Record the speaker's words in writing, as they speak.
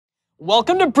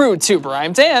Welcome to Brewtubr.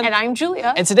 I'm Dan. And I'm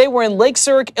Julia. And today we're in Lake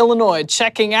Zurich, Illinois,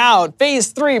 checking out Phase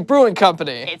 3 Brewing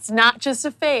Company. It's not just a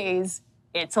phase,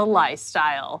 it's a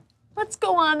lifestyle. Let's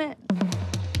go on in.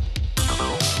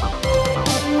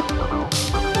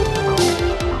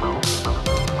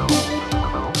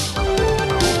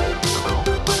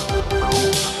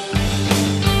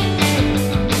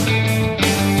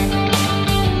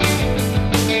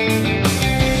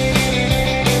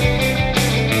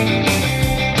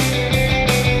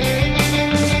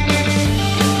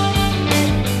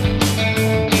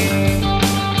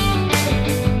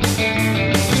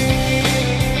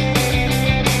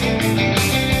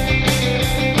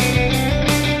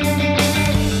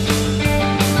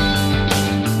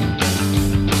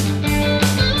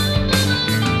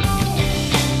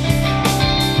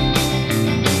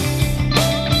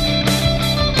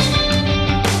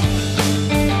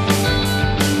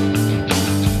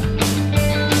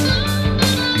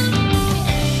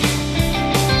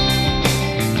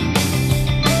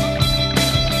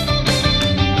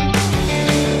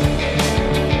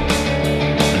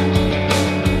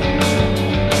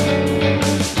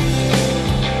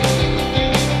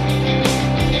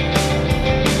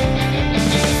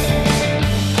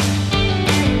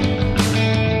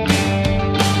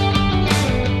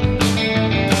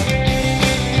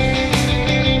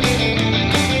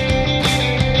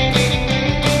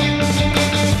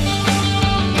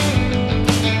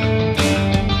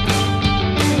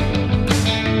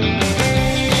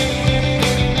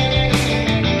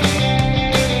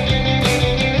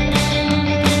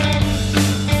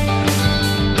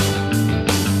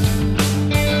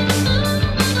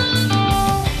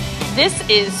 This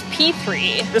is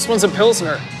P3. This one's a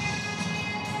Pilsner.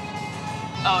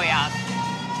 Oh yeah.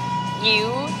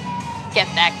 You get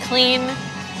that clean,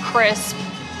 crisp,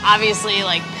 obviously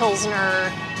like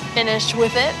Pilsner finish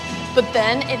with it, but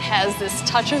then it has this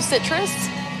touch of citrus.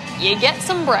 You get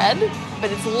some bread, but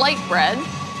it's light bread,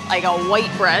 like a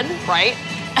white bread, right?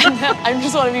 And I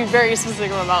just want to be very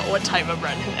specific about what type of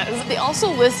bread it is. They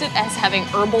also list it as having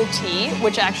herbal tea,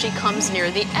 which actually comes near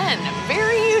the end.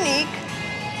 Very unique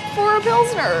for a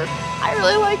Pilsner. I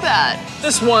really like that.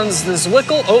 This one's the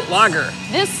Zwickel Oat Lager.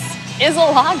 This is a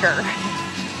lager.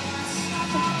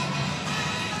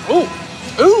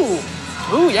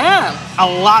 Ooh, yeah. A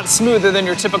lot smoother than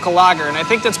your typical lager, and I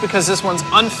think that's because this one's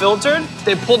unfiltered.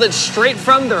 They pulled it straight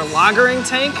from their lagering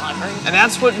tank, and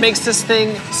that's what makes this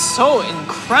thing so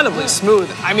incredibly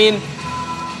smooth. I mean,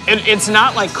 it's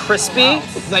not like crispy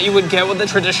that you would get with a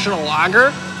traditional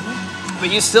lager,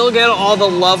 but you still get all the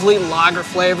lovely lager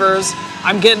flavors.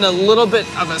 I'm getting a little bit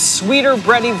of a sweeter,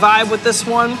 bready vibe with this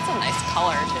one. It's a nice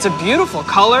color, too. It's a beautiful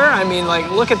color. I mean,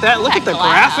 like, look at that. Look at the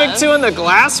glass. graphic, too, and the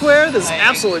glassware. This is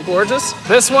absolutely gorgeous.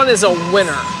 This one is a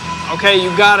winner. Okay,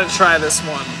 you gotta try this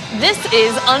one. This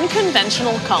is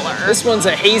unconventional color. This one's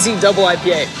a hazy double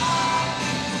IPA.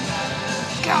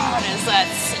 God, is that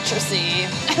citrusy.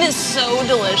 It is so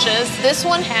delicious. This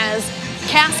one has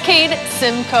Cascade,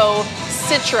 Simcoe,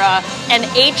 Citra, and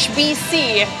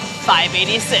HBC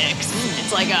 586.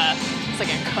 It's like a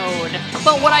code.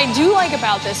 But what I do like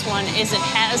about this one is it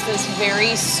has this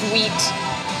very sweet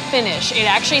finish. It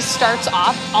actually starts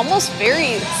off almost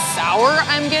very sour,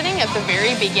 I'm getting at the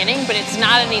very beginning, but it's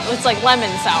not it's like lemon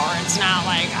sour. It's not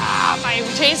like, my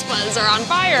taste buds are on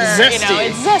fire. Zesty. You know,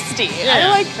 it's zesty. Yeah. I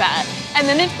like that. And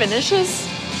then it finishes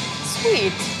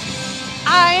sweet.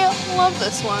 I love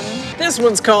this one. This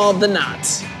one's called the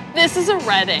Knots. This is a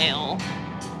red ale.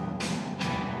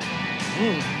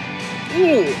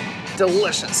 Ooh,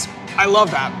 delicious. I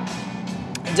love that.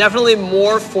 Definitely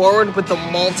more forward with the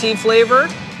malty flavor.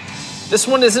 This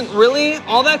one isn't really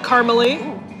all that caramely.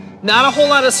 Not a whole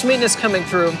lot of sweetness coming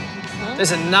through.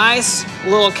 There's a nice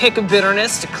little kick of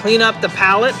bitterness to clean up the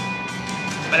palate,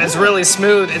 but it's really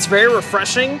smooth. It's very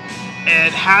refreshing.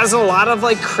 It has a lot of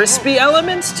like crispy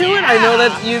elements to it. I know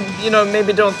that you know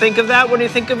maybe don't think of that when you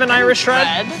think of an Irish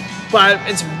red, but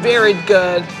it's very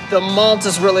good. The malt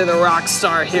is really the rock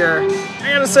star here.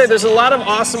 I gotta say, there's a lot of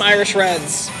awesome Irish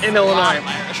reds in Illinois. A lot of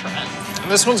Irish reds. And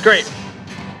this one's great.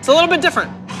 It's a little bit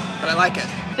different, but I like it.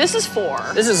 This is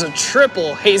 4. This is a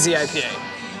triple hazy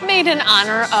IPA. Made in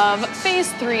honor of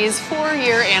Phase 3's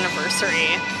 4-year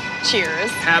anniversary.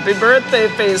 Cheers. Happy birthday,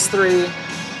 Phase 3.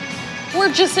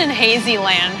 We're just in hazy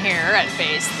land here at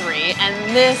Phase 3,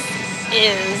 and this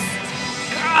is,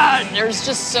 God, there's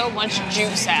just so much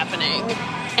juice happening,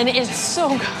 and it's so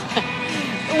good.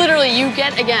 Literally, you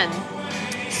get, again,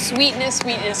 sweetness,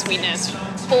 sweetness, sweetness,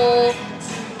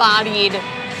 full-bodied,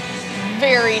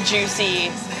 very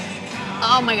juicy.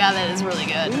 Oh my God, that is really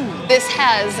good. This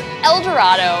has El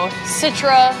Dorado,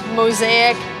 Citra,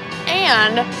 Mosaic,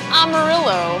 and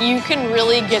Amarillo. You can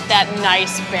really get that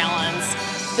nice balance.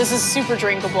 This is super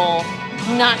drinkable,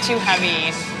 not too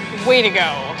heavy. Way to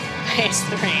go, Phase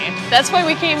 3. That's why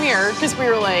we came here, because we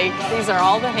were like, these are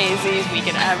all the hazies we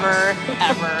could ever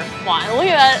want. Look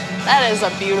at that. That is a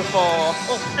beautiful,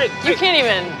 you can't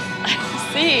even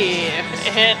see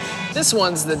it. This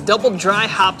one's the double dry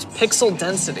hopped pixel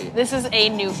density. This is a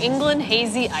New England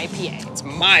hazy IPA. It's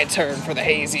my turn for the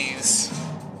hazies.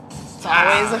 It's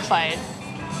always a fight.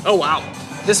 Oh wow.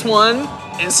 This one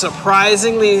is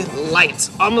surprisingly light,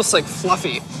 almost like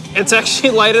fluffy. It's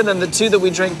actually lighter than the two that we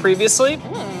drank previously.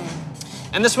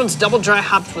 And this one's double dry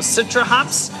hopped with Citra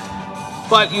hops,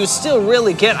 but you still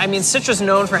really get, I mean, Citra's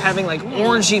known for having like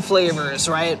orangey flavors,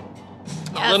 right?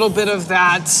 Yes. A little bit of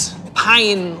that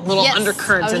pine little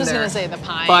undercurrent in there. I was just gonna say the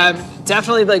pine. But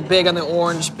definitely like big on the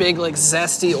orange, big like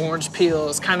zesty orange peel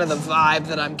is kind of the vibe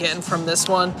that I'm getting from this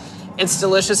one. It's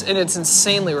delicious and it's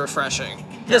insanely refreshing.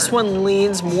 This one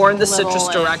leans more in the citrus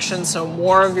direction, so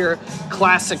more of your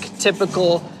classic,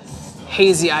 typical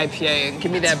hazy IPA. And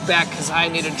give me that back because I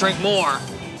need to drink more.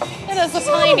 It is a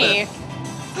piney.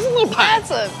 It's a little pine.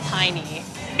 That's a piney.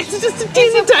 It's just a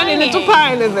teeny tiny little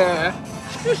pine in there.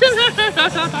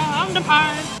 I'm the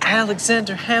pine.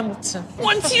 Alexander Hamilton.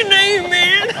 What's your name,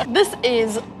 man? This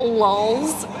is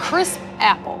Lulz Crisp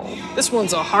Apple. This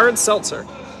one's a hard seltzer.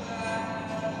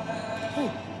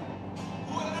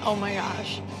 Oh my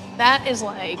gosh. That is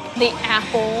like the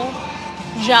apple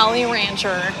Jolly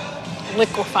Rancher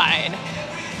liquefied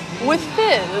with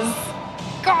fizz.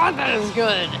 God, that is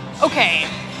good. Okay,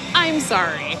 I'm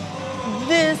sorry.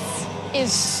 This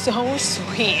is so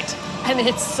sweet and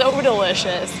it's so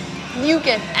delicious. You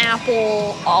get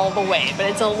apple all the way, but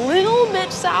it's a little bit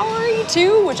soury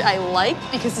too, which I like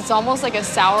because it's almost like a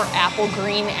sour apple,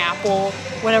 green apple,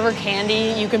 whatever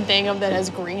candy you can think of that has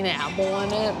green apple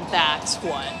in it. That's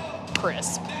what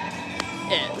crisp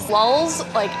is. Lulz,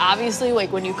 like obviously,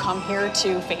 like when you come here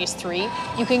to Phase 3,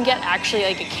 you can get actually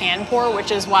like a can pour,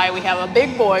 which is why we have a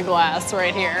big boy glass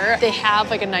right here. They have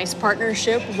like a nice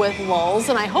partnership with Lulz,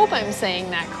 and I hope I'm saying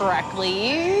that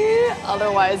correctly.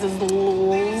 Otherwise, it's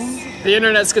Lulz. The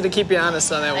internet's gonna keep you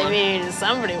honest on that one. I mean,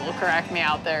 somebody will correct me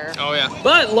out there. Oh yeah.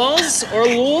 But Lulz or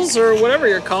Lulz or whatever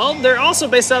you're called, they're also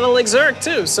based out of Lake Zurich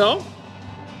too. So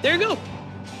there you go.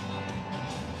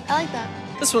 I like that.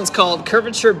 This one's called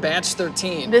Curvature Batch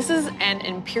 13. This is an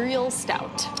Imperial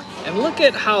Stout. And look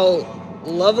at how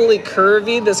lovely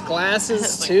curvy this glass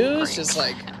is too. It's just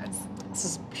like, this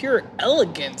is pure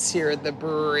elegance here at the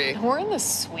brewery. We're in the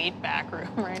sweet back room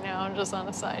right now, just on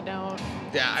a side note.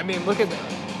 Yeah, I mean, look at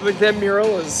that. Look, that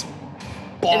mural is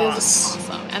boss. It is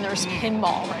awesome. And there's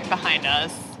pinball right behind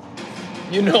us.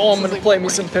 You know I'm gonna play me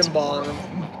some pinball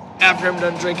after I'm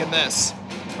done drinking this.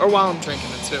 Or while I'm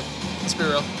drinking it too. Let's be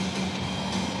real.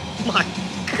 My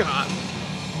God,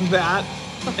 that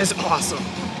is awesome.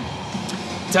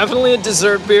 Definitely a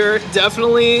dessert beer,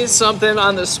 definitely something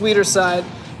on the sweeter side.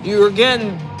 You're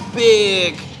getting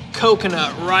big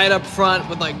coconut right up front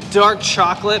with like dark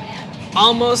chocolate.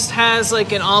 Almost has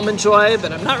like an Almond Joy,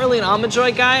 but I'm not really an Almond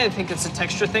Joy guy. I think it's a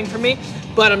texture thing for me.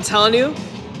 But I'm telling you,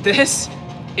 this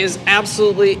is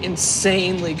absolutely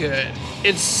insanely good.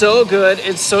 It's so good,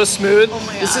 it's so smooth. Oh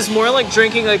my This gosh. is more like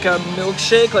drinking like a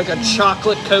milkshake, like a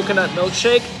chocolate coconut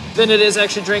milkshake, than it is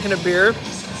actually drinking a beer.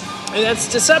 And that's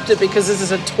deceptive because this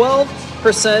is a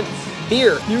 12%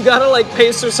 beer. You gotta like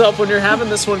pace yourself when you're having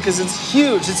this one because it's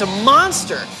huge, it's a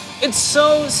monster. It's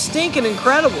so stinking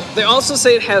incredible. They also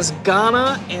say it has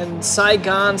Ghana and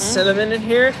Saigon cinnamon in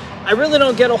here. I really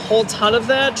don't get a whole ton of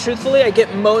that, truthfully. I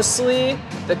get mostly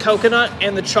the coconut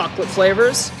and the chocolate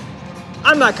flavors.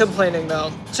 I'm not complaining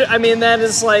though. I mean, that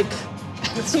is like,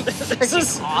 this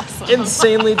is awesome.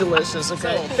 insanely delicious,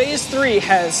 okay? So, Phase 3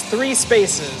 has 3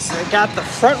 spaces. They got the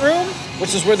front room,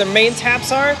 which is where the main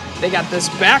taps are. They got this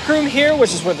back room here,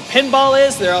 which is where the pinball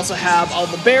is. They also have all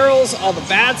the barrels, all the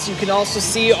vats. You can also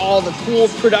see all the cool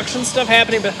production stuff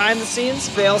happening behind the scenes.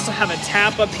 They also have a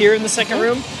tap up here in the second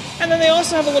room. And then they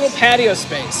also have a little patio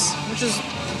space, which is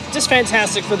just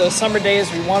fantastic for those summer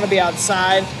days we want to be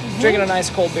outside, drinking a nice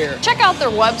cold beer. Check out their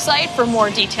website for more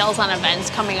details on events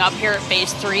coming up here at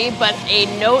Phase 3, but a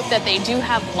note that they do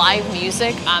have live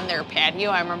music on their patio.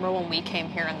 I remember when we came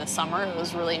here in the summer, it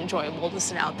was really enjoyable to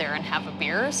sit out there and have a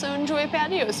beer, so enjoy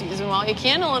patio season while you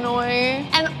can, Illinois.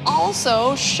 And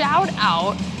also, shout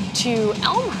out to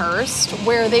Elmhurst,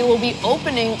 where they will be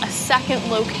opening a second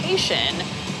location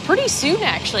pretty soon,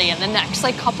 actually. In the next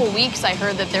couple weeks, I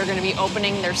heard that they're going to be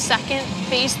opening their second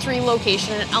Phase 3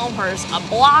 location in Elmhurst, a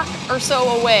block or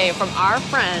so away from our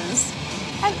friends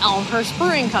at Elmhurst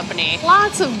Brewing Company.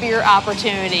 Lots of beer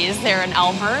opportunities there in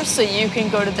Elmhurst, so you can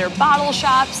go to their bottle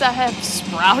shops that have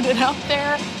sprouted up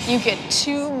there. You get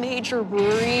 2 major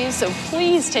breweries, so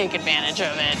please take advantage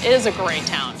of it. It is a great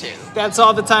town too. That's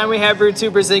all the time we have,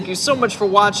 Brewtubers. Thank you so much for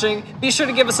watching. Be sure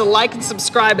to give us a like and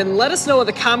subscribe, and let us know in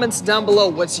the comments down below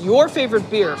what's your favorite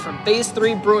beer from Phase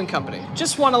 3 Brewing Company.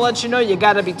 Just want to let you know you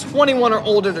gotta be 21 or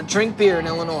older to drink beer in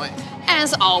Illinois.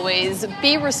 As always,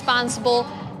 be responsible,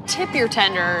 tip your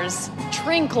tenders,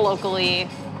 drink locally.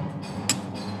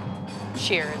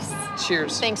 Cheers.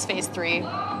 Cheers. Thanks, Phase 3.